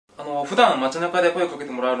普段街中で声かけ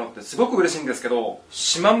てもらうのってすごく嬉しいんですけど、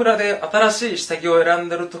島村で新しい下着を選ん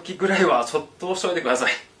でる時ぐらいはちょっとしといてくださ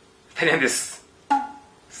い。大変です。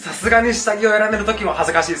さすがに下着を選んでる時も恥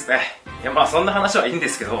ずかしいですね。いや、まあそんな話はいいんで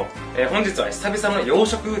すけど、本日は久々の洋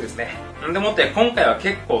食ですね。んでもって今回は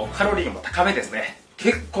結構カロリーも高めですね。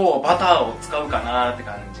結構バターを使うかなーって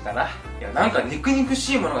感じかな。いや、なんか肉々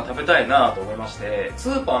しいものが食べたいなと思いまして、ス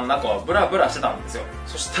ーパーの中をブラブラしてたんですよ。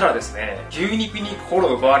そしたらですね、牛肉に心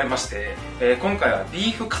を奪われまして、今回はビ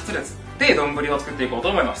ーフカツレツで丼を作っていこうと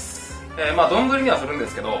思います。まあ丼にはするんで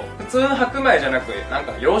すけど、普通の白米じゃなく、なん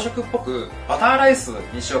か洋食っぽくバターライス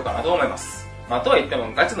にしようかなと思います。まあとは言って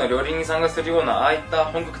もガチの料理人さんがするようなああいった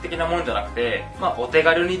本格的なもんじゃなくて、まあお手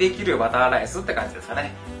軽にできるバターライスって感じですか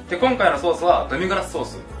ね。で、今回のソースはドミグラスソー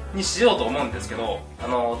スにしようと思うんですけど、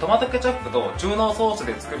トマトケチャップと中濃ソース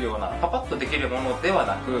で作るようなパパッとできるものでは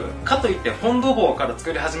なく、かといってフォンドボーから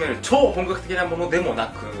作り始める超本格的なものでもな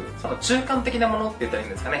く、その中間的なものって言ったらいい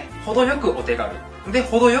んですかね。程よくお手軽で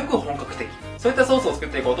程よく本格的、そういったソースを作っ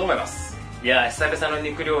ていこうと思います。いやー、久々の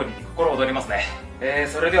肉料理に心躍りますね。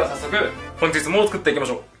それでは早速本日も作っていきま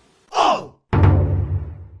しょう。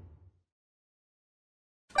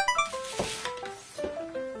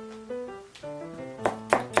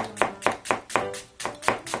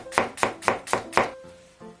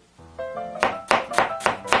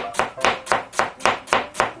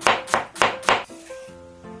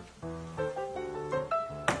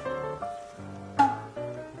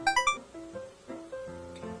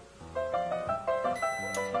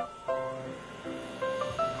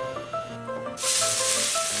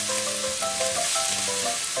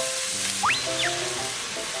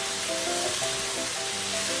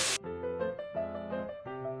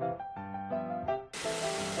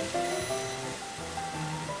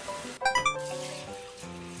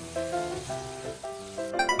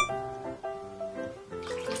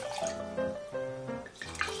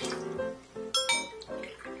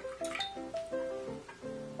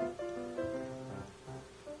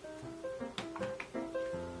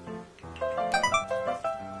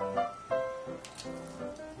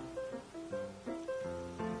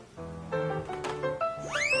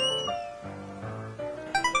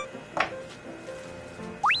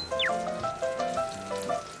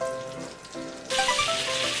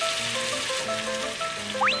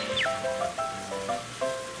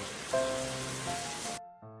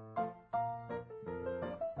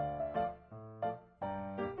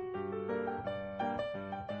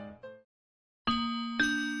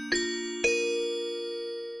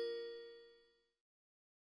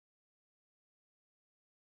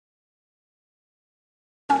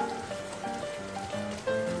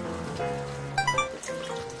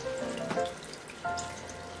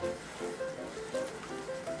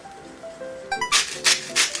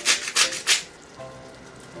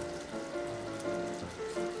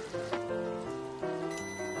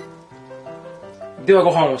では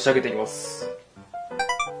ご飯を仕上げていきます。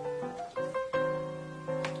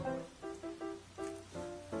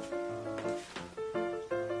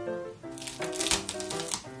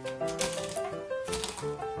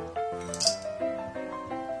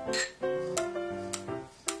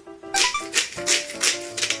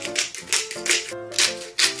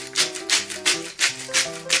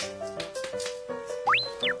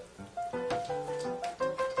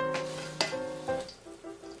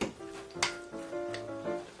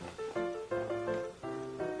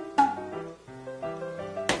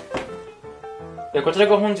こちら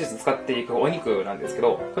が本日使っていくお肉なんですけ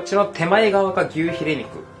ど、こっちの手前側が牛ヒレ肉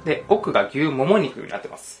で、奥が牛もも肉になって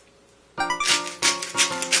ます。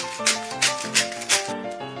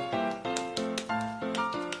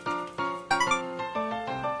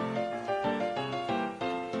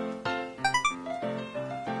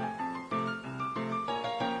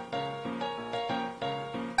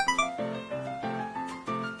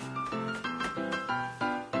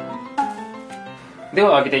で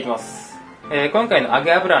は揚げていきます。今回の揚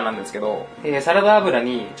げ油なんですけど、サラダ油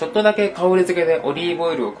にちょっとだけ香り付けでオリーブ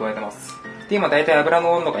オイルを加えてます。で、今だいたい油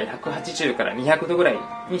の温度が180から200度ぐらい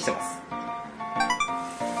にしてます。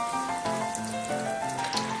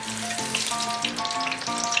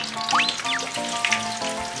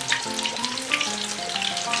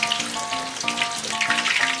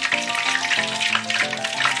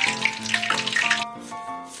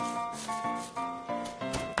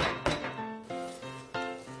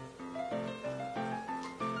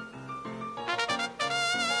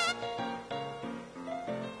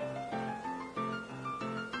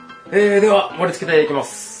では盛り付けていきま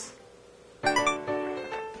す。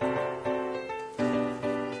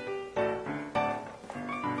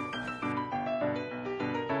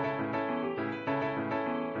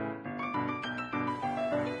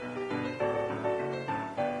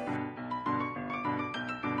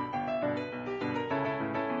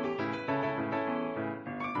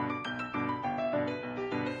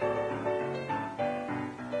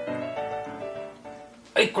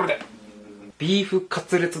はい、これでビーフカ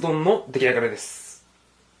ツレツ丼の出来上がりです。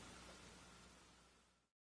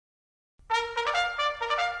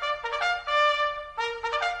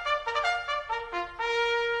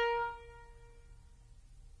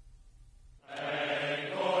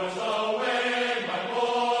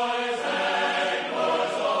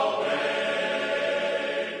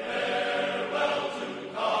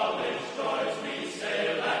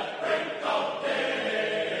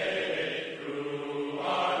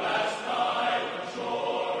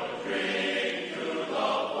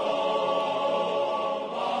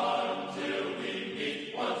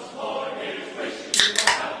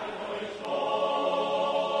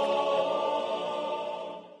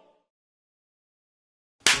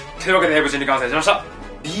というわけで無事に完成しました。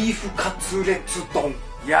ビーフカツレツ丼。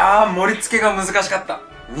いやー、盛り付けが難しかった。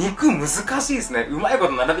肉難しいですね。うまいこ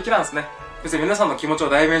と並べきなんですね。別に皆さんの気持ちを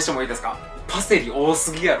代弁してもいいですか？パセリ多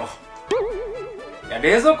すぎやろ。いや、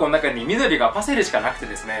冷蔵庫の中に緑がパセリしかなくて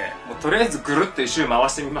ですね、もうとりあえずぐるっと一周回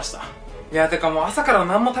してみました。いや、てかもう朝から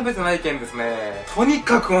何も食べてないけんですね。とに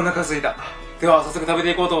かくお腹空いた。では、早速食べ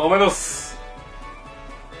ていこうと思います。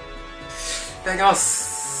いただきま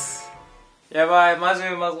す。やばい、マジ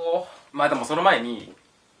うまそう。まあでもその前に、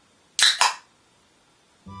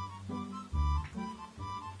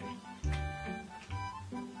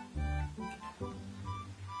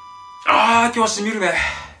今日しみるね。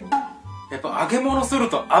やっぱ揚げ物する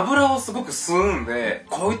と油をすごく吸うんで、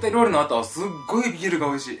こういった料理の後はすっごいビールが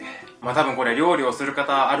美味しい。まあ多分これ料理をする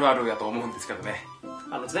方あるあるやと思うんですけどね。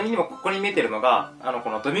ちなみにもここに見えてるのが、こ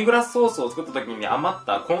のドミグラスソースを作った時に余っ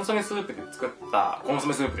たコンソメスープで作ったコンソ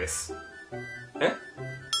メスープです。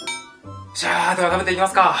じゃあ、では食べていきま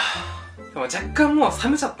すか。でも若干もう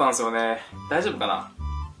冷めちゃったんですよね。大丈夫かな？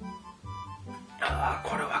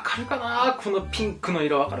これわかるかな？このピンクの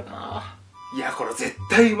色わかるかな？いや、これ絶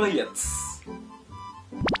対うまいやつ。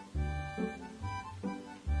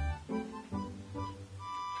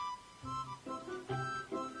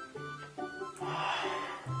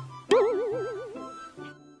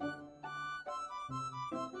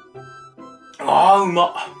うま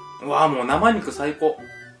っ。もう生肉最高。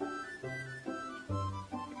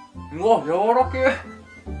うわ、柔らけえ。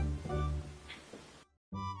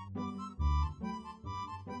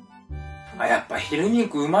やっぱ昼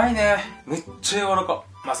肉うまいね。めっちゃ柔らか。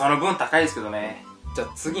まあその分高いですけどね。じゃ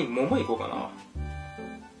あ次、桃いこうかな。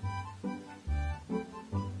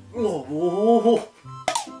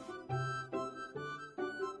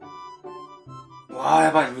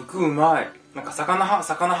やばい、肉うまい。なんか魚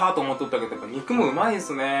派と思っとったけど、やっぱ肉もうまいで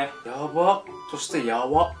すね。やば。そしてや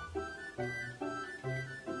わ。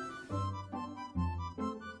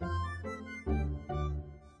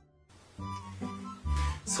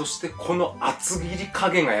そしてこの厚切り加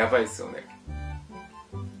減がやばいですよね。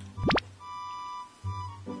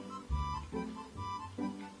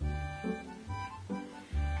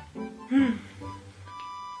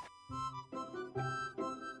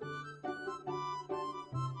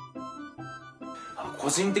個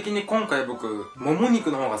人的に今回僕、もも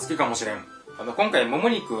肉の方が好きかもしれん。今回もも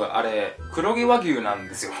肉、あれ、黒毛和牛なん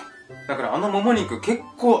ですよ。だからもも肉結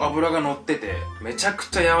構脂が乗ってて、めちゃく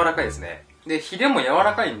ちゃ柔らかいですね。で、ヒレも柔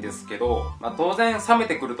らかいんですけど、当然冷め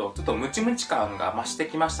てくるとちょっとムチムチ感が増して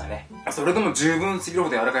きましたね。それでも十分すぎるほ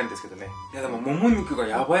ど柔らかいんですけどね。いやでももも肉が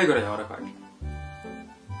やばいぐらい柔らかい。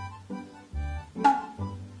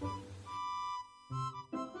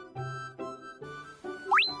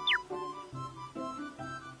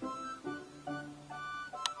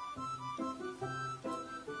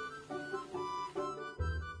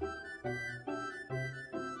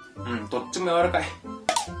どっちも柔らかい。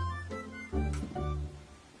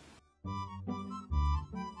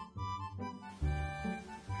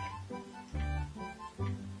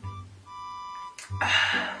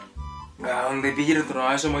ほんでビールとの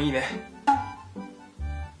相性もいいね。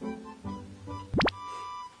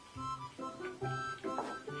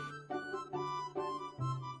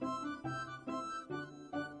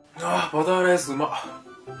バターライスうまっ。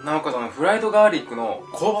なおかつフライドガーリックの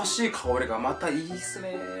香ばしい香りがまたいいっすね。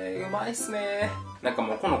うまいっすね。なんか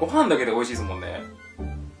もうこのご飯だけで美味しいですもんね。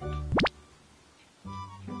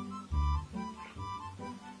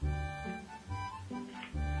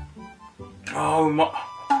うまっ。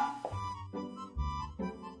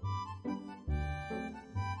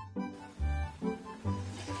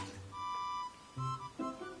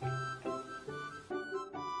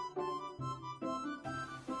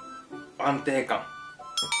安定感。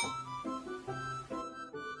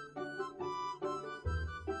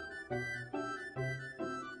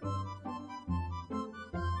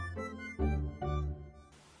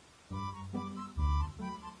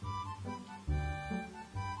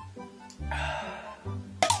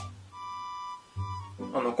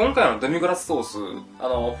今回のドミグラスソース、フ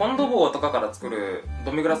ォンドボーとかから作る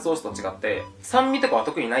ドミグラスソースと違って、酸味とかは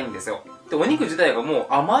特にないんですよ。で、お肉自体がもう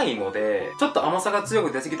甘いので、ちょっと甘さが強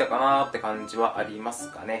く出すぎたかなーって感じはありま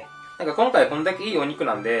すかね。なんか今回こんだけいいお肉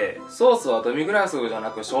なんで、ソースはドミグラスじゃな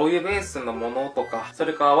く醤油ベースのものとか、そ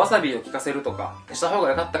れかわさびを効かせるとか、した方が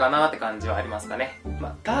良かったかなって感じはありますかね。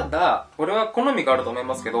ただ、これは好みがあると思い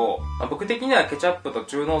ますけど、僕的にはケチャップと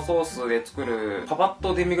中濃ソースで作るパパッ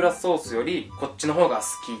とデミグラスソースより、こっちの方が好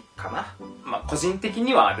きかな。個人的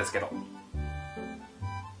にはですけど。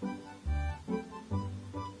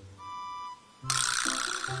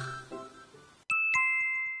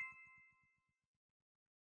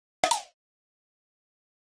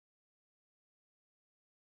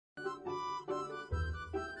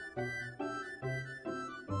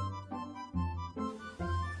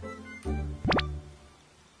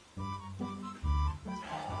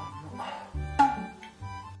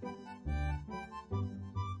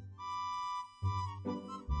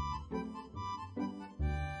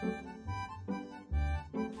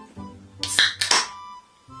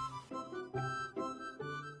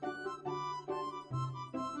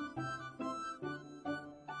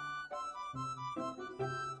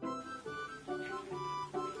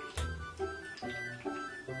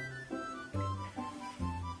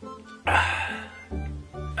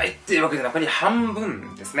はい、というわけで残り半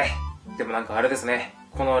分ですね。でもなんかあれですね。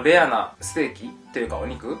このレアなステーキというかお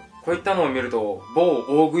肉、こういったのを見ると、某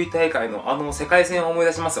大食い大会の世界戦を思い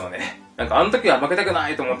出しますよね。なんかあの時は負けたくな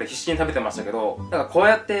いと思って必死に食べてましたけど、なんかこう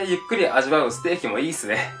やってゆっくり味わうステーキもいいっす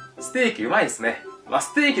ね。ステーキうまいっすね。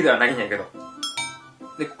ステーキではないんやけど。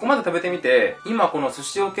で、ここまで食べてみて、今この寿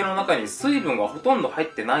司桶の中に水分がほとんど入っ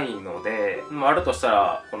てないので、あるとした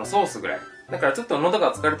ら、このソースぐらい。だからちょっと喉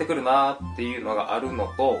が疲れてくるなーっていうのがある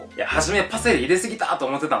のと、初めパセリ入れすぎたと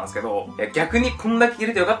思ってたんですけど、逆にこんだけ入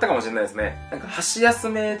れてよかったかもしれないですね。なんか箸休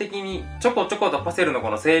め的にちょこちょことパセリのこ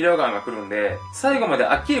の清涼感が来るんで、最後まで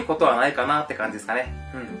飽きることはないかなって感じですかね。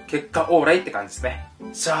結果オーライって感じですね。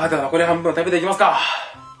じゃあ、では残り半分食べていきますか。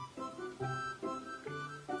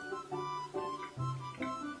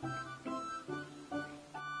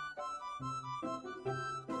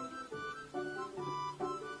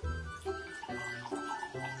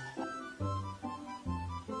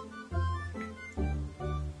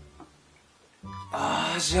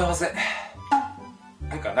幸せ。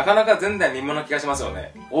なんかなかなか前代未聞な気がしますよ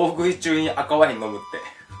ね。大食い中に赤ワイン飲むって。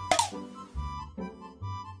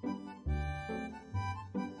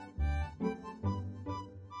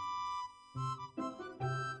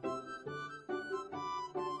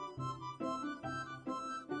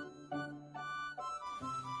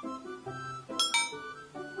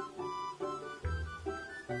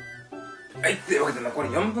はい、というわけで残り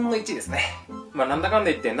4分の1ですね。なんだかんだ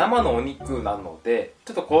言って生のお肉なので、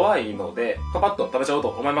ちょっと怖いので、パパッと食べちゃおうと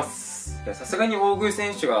思います。さすがに大食い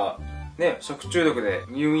選手が、ね、食中毒で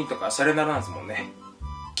入院とかシャレならんですもんね。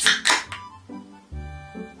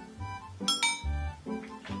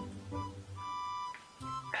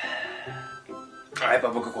やっぱ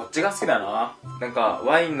僕こっちが好きだな。なんか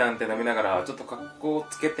ワインなんて飲みながらちょっと格好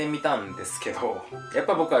つけてみたんですけど、やっ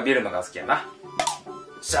ぱ僕はビールのが好きやな。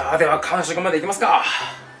じゃあでは完食までいきますか。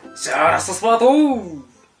じゃあラストスパート。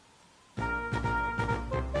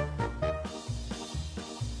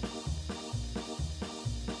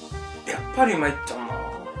やっぱりうまいっちゃうな。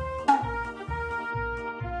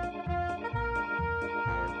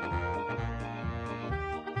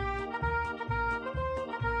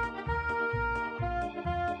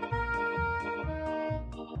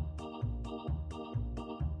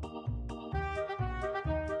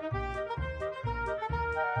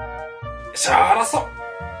じゃあラスト。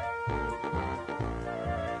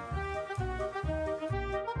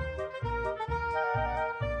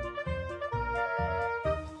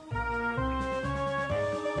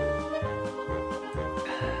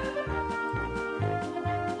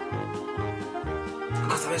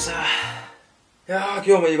ごちそうさまでした。いやー、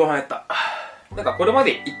今日もいいご飯やった。なんかこれま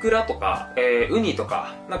でイクラとか、ウニと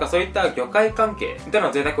か、なんかそういった魚介関係みたい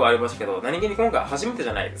な贅沢はありましたけど、何気に今回初めてじ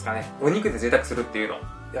ゃないですかね。お肉で贅沢するっていうの。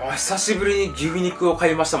いや、久しぶりに牛肉を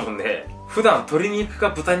買いましたもんね。普段鶏肉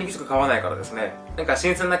か豚肉しか買わないからですね。なんか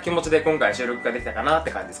新鮮な気持ちで今回収録ができたかなっ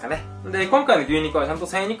て感じですかね。で、今回の牛肉はちゃんと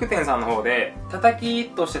精肉店さんの方で、叩き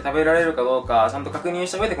として食べられるかどうかちゃんと確認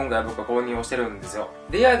した上で今回は僕は購入をしてるんですよ。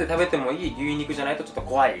レアで食べてもいい牛肉じゃないとちょっと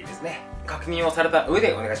怖いですね。確認をされた上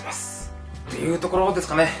でお願いします。っていうところです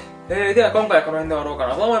かね。では今回はこの辺で終わろうか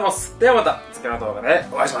なと思います。ではまた次の動画で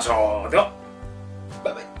お会いしましょう。では。